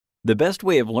The best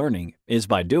way of learning is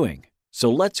by doing, so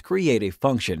let's create a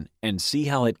function and see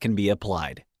how it can be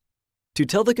applied. To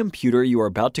tell the computer you are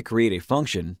about to create a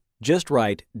function, just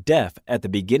write def at the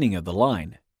beginning of the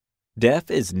line. Def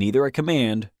is neither a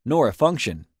command nor a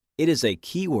function. It is a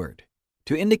keyword.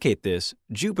 To indicate this,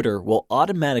 Jupyter will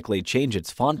automatically change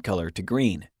its font color to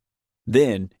green.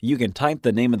 Then you can type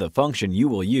the name of the function you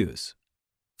will use.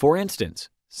 For instance,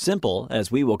 simple,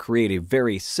 as we will create a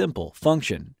very simple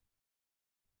function.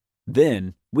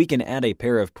 Then we can add a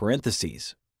pair of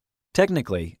parentheses.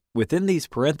 Technically, within these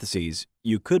parentheses,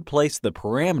 you could place the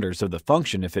parameters of the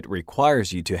function if it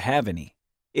requires you to have any.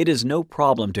 It is no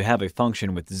problem to have a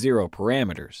function with 0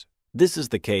 parameters. This is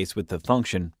the case with the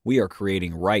function we are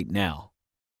creating right now.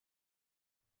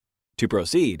 To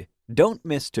proceed, don't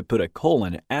miss to put a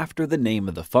colon after the name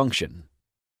of the function.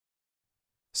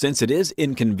 Since it is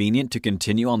inconvenient to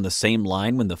continue on the same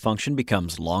line when the function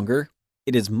becomes longer,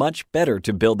 it is much better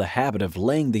to build the habit of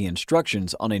laying the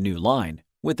instructions on a new line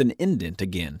with an indent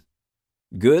again.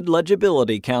 Good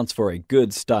legibility counts for a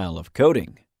good style of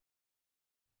coding.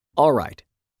 Alright,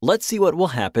 let's see what will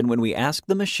happen when we ask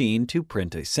the machine to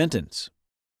print a sentence.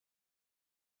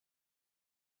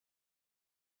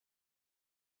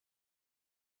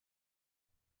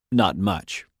 Not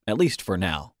much, at least for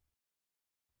now.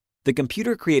 The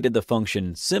computer created the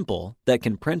function simple that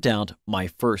can print out my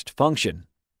first function,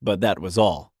 but that was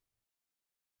all.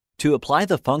 To apply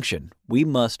the function, we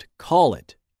must call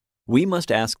it. We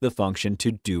must ask the function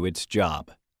to do its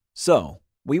job. So,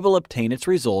 we will obtain its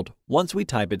result once we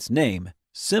type its name,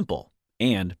 simple,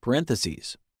 and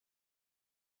parentheses.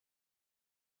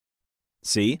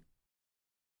 See?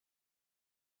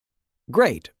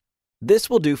 Great! This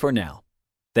will do for now.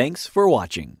 Thanks for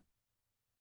watching.